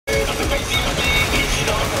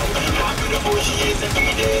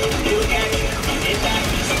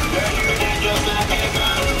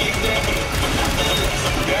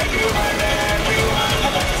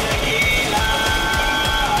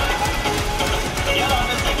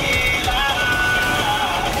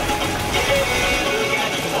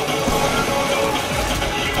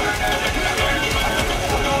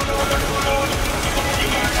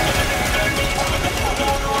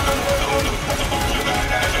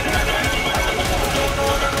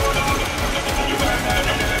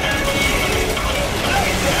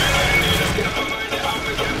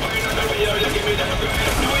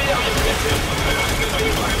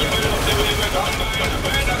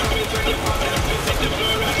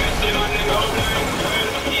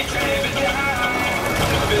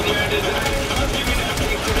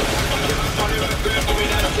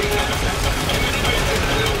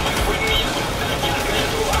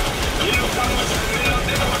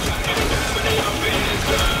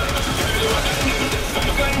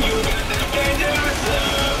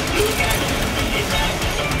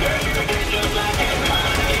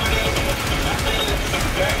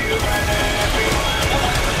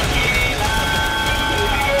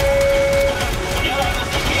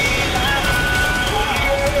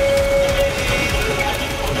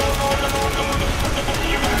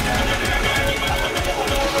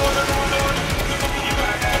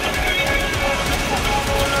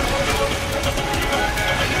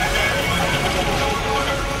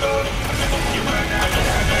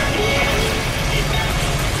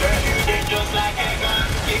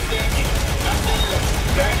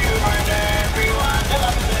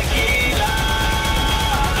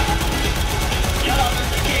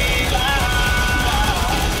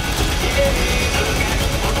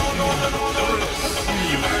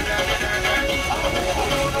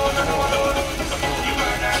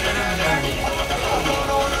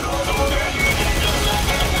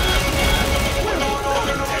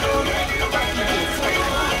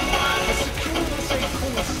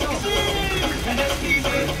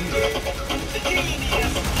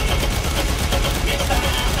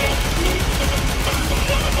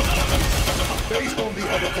Based on the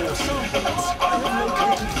other four samples, I have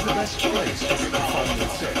located the best place to make the final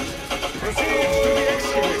set. Proceed to the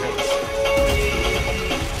excavators.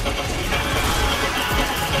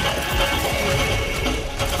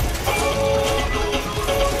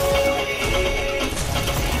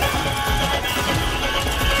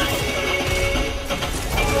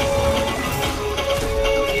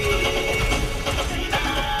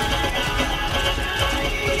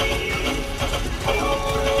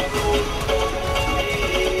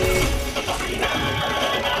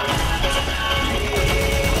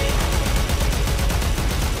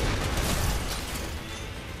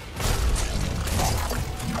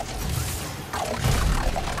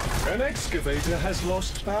 An excavator has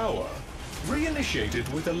lost power. Reinitiated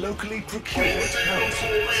with a locally procured council.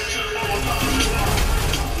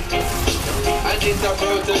 And it's a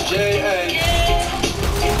protege,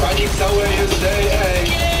 Chronics are where you stay,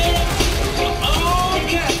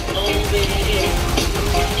 okay.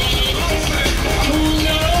 Who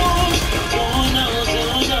knows?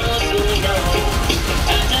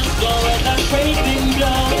 I just go where the craving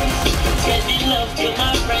blows. Sending love to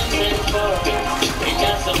my friends and foes. And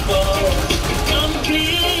I suppose I'm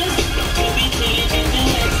pleased to be chilling in the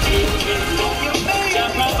West Indies. To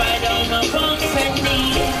provide all my wants and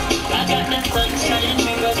needs. I got the sunshine,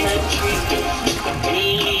 rivers and trees.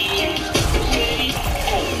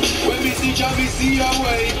 When we see Jah, we see our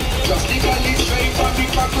way. Drastically straight from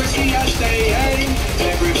hypocrisy and say, hey.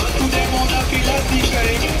 Every man to them on a philosophy.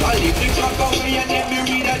 I leave the clock away and let me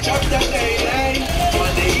read a chapter daily.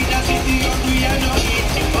 One day in a city hungry and no eat.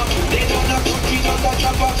 They don't have country, not a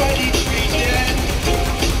chop up by the street then.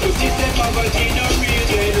 To system poverty no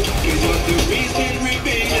reason. It was the reason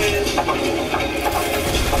rebellion.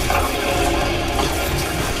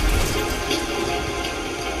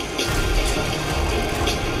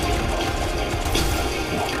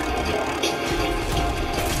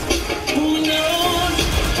 Who knows?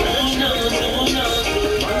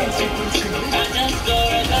 I just go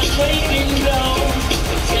as a shaping blow.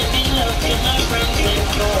 Sending love to my friends and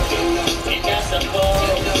foes. And I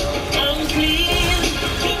suppose I'm pleased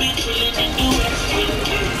to be chilling in the West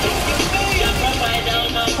Indies. I provide all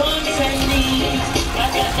my wants and needs. I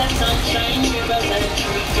got the sunshine, rivers and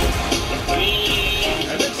trees.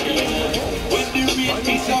 When the rain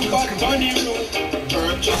is up at Tony Road,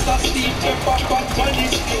 earth Just a steep pepper pot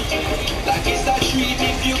punish you. Like it's a dream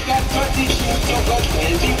if you got gratitude. So God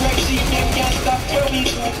tell the regime them can't stop coming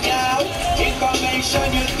through now.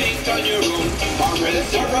 Information you think on your own, or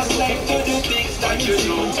else you're a slave to the things that you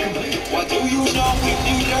know. What do you know if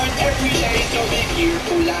you learn every day? So be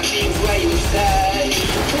careful and think what you say.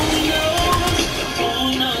 Who knows? Who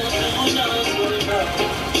knows? Who knows? Who knows?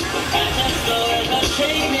 I just go where the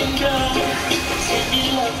shaming goes.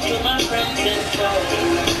 Sending love to my friends and foes,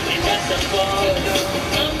 and that's a fault.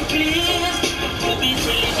 I'm pleased to be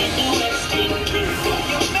chilling in the West Indies.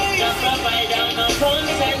 Just provide all my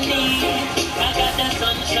wants and needs. I got the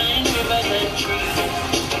sunshine, rivers and trees.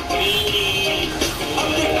 Really,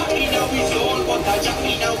 I'm the happy now we soul, but I jack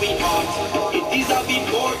me now we heart. It is of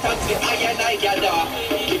importance that I and I gather.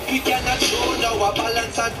 If we cannot show now a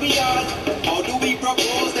balance as we are, how do we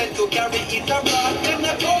propose then to carry it abroad? Then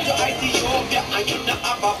I go to Ethiopia and you not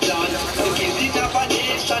have a plan. The building of a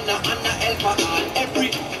nation and a helper and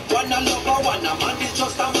every one a lover, one a man is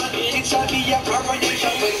just a man. It shall be a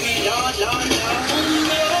coronation when we land. Who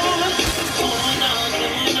knows? Who knows?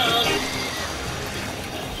 Who knows?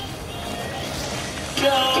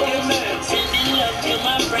 Sending love to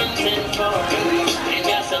my friends and foes, and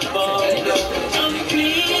that's a boy. I'm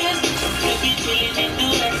pleased to be chilling in the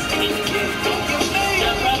West Indies. To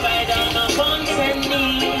provide all my wants and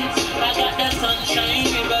needs. I got the sunshine,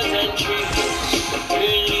 rivers and trees.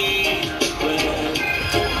 Really well.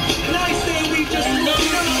 And I say we just know.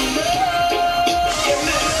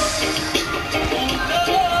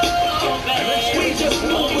 We just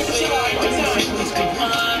know with time.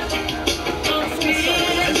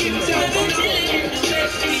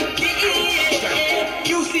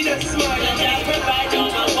 You see that smile and I provide all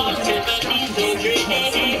my wants and my needs so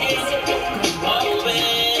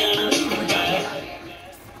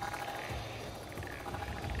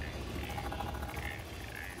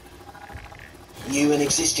New and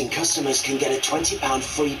existing customers can get a £20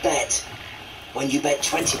 free bet when you bet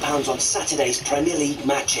 £20 on Saturday's Premier League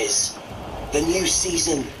matches. The new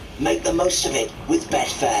season, make the most of it with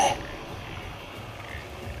Betfair.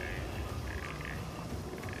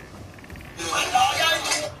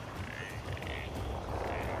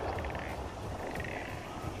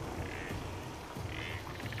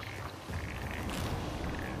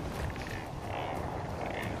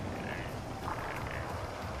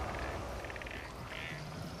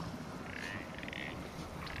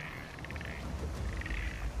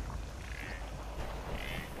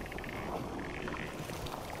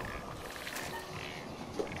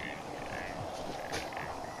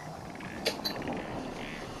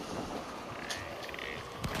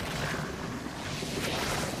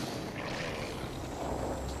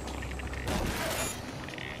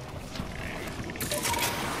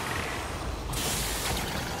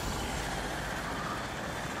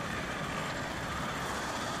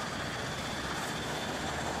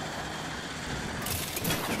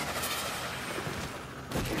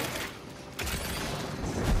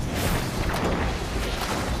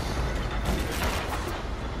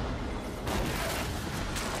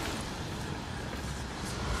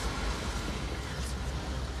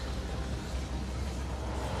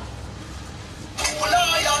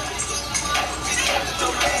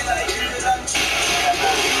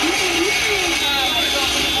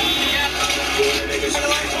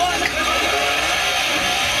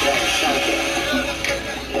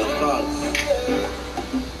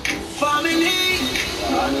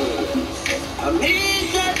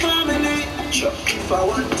 If I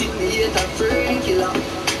want it, me hate a fern killer.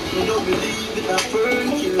 Me don't believe in a fern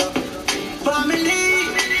killer. Family,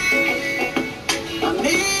 I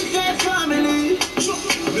need that family.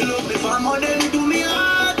 Me love me family, them do me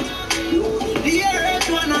heart. You the dearest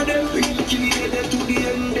one of them. Real kill it to the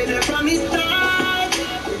end, they from the start.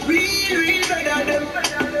 Real better them.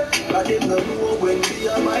 But them no know when we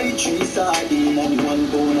are my tree sardine and one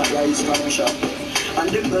bone a rice from shop. And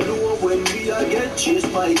them no know when we a get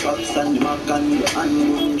chased by cops and the mac and the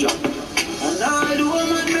handgun job. And all the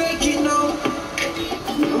woman make it now.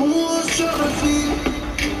 You know how struggle feel.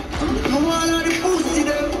 And you know all of the pussy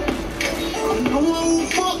them. And you know who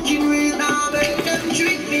fucking real now. Make them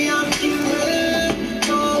trick me and kill me.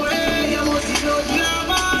 No way, you must be blood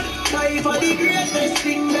glamour. Life are the greatest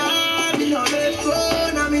thing that me no left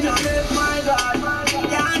phone and me no left my God.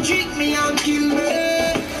 Can't trick me and kill me.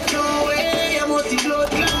 Blood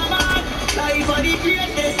glamour, life are the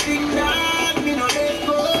greatest thing that me no let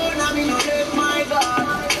go, and me no let my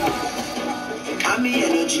God. And me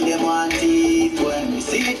energy them want it when me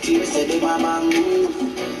see it clear, say them a man move.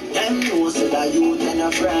 Them know say that youth and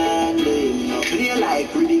a friend, they no play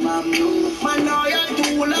like pretty man do. Man loyal,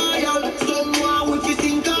 too loyal, someone with his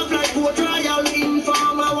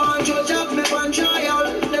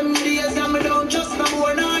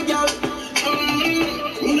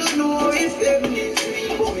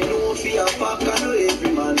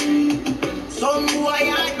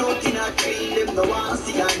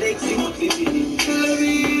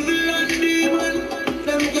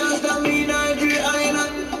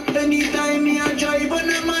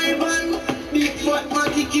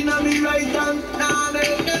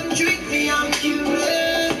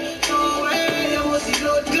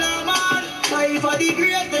the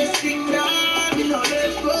greatest thing that me no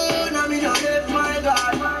left bone and me no left my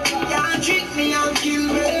God. Can't trick me and kill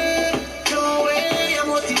me. No way, I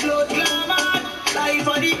must see blood glamour. Life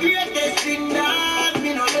are the greatest thing that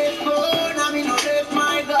me no left bone and me no left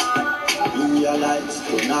my God. Realize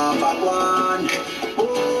to never one.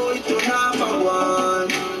 Oh, it to never one.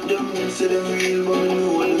 Them say them real, but me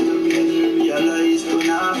know them real. Realize to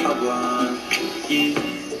never one. Yeah,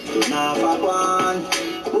 to never one.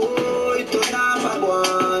 Oh, it to never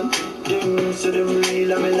one. Them say them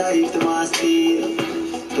real, and me life to my stay.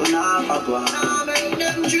 To never one. Nah, make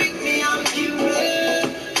them trick me and kill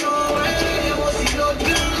me. No way, you must see blood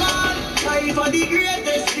glamour. Life are the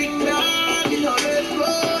greatest thing that me no left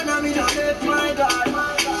bone and me no left my God.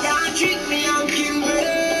 Can't trick me and kill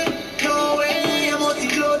me. No way, you must see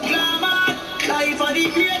blood glamour. Life are the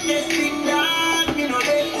greatest thing that me no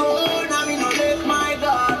left bone and me no left my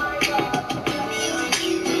God. Me and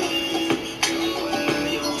kill me. No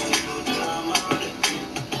way, you must see blood glamour.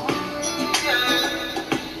 Yeah.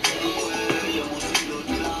 No way, you must see blood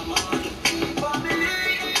glamour.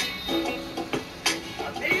 Family.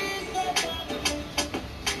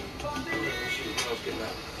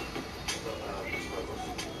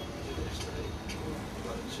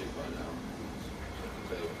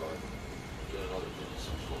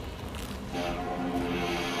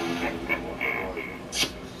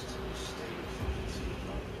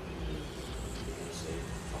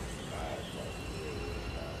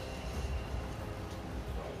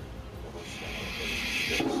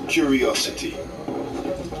 Curiosity.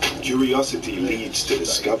 Curiosity leads to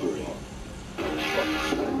discovery.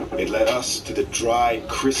 It led us to the dry,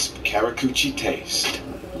 crisp Karakuchi taste.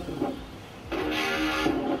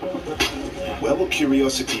 Where will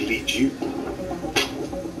curiosity lead you?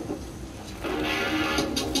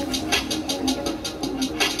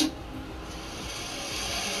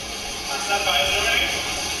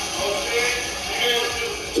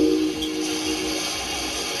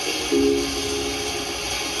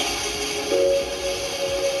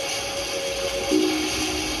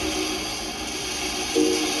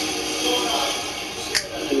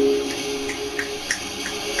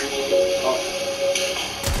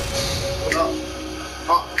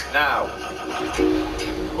 Now.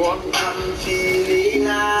 Go on. I'm feeling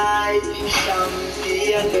like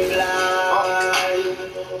champion fly.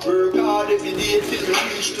 Work hard every day till we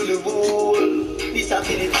reach to the goal. This are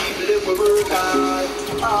for the people that we work hard.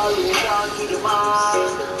 All who want to the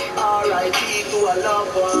mark. R.I.P. to a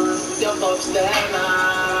loved one. Jump up, stand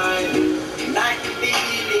high. Night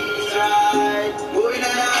feelings right. Going on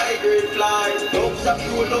a high grade flight. Dogs are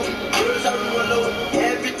roll out, girls are roll out.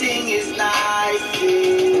 Everything is nice.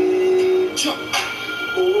 Yeah.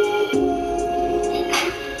 Oh, oh,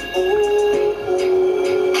 oh,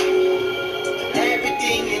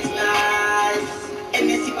 everything is nice. And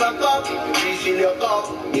you sip a cup, refill your cup.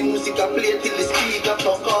 The music I play till the speaker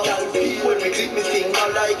fuck up. When we click me sing, I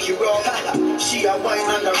like you rock. She a wine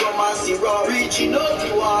and a romance rock. Reaching out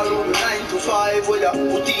to all who do 9 to 5. Where you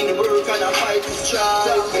put in the work and a fight to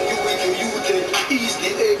strive. You with your youth, ease the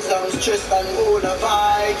exams, stress and all the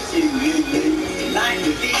vibes. Night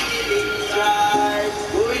feelings right.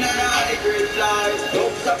 Going on a high grade flight.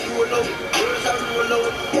 Dogs are roll out, girls are roll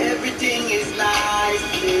out. Everything is nice.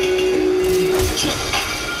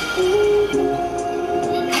 Oh,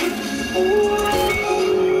 oh, oh.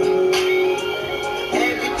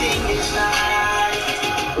 Everything is nice.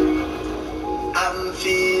 I'm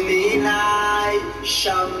feeling high.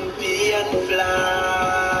 Champion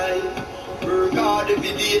fly. Work hard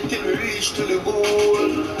every day till we reach to the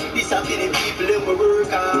goal. This are for the people that we work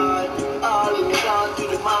hard. All who want to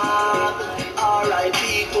the mark.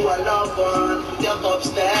 R.I.P. to a loved one. Jump up,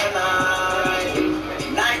 stand high.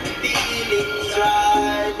 Night feelings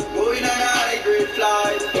right. Going on a high grade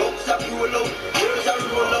flight. Dogs are roll out, girls are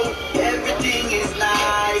roll out. Everything is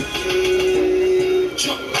nice.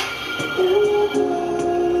 Yeah. Oh, oh,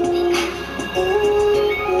 oh.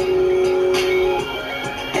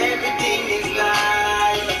 Everything is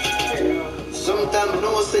nice. Sometimes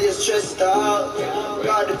no say you're stressed out.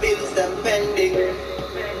 Got the bills them pending.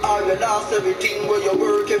 Or you lost everything where you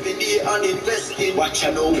work every day and invest in. Watch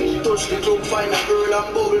you know. Touch the club, find a girl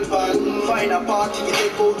and bubble pan. Find a party to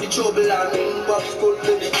take out the trouble and Bob's gonna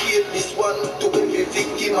dedicate this one to every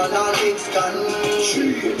victim and all ex-con.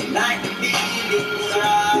 Night feelings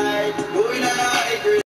right.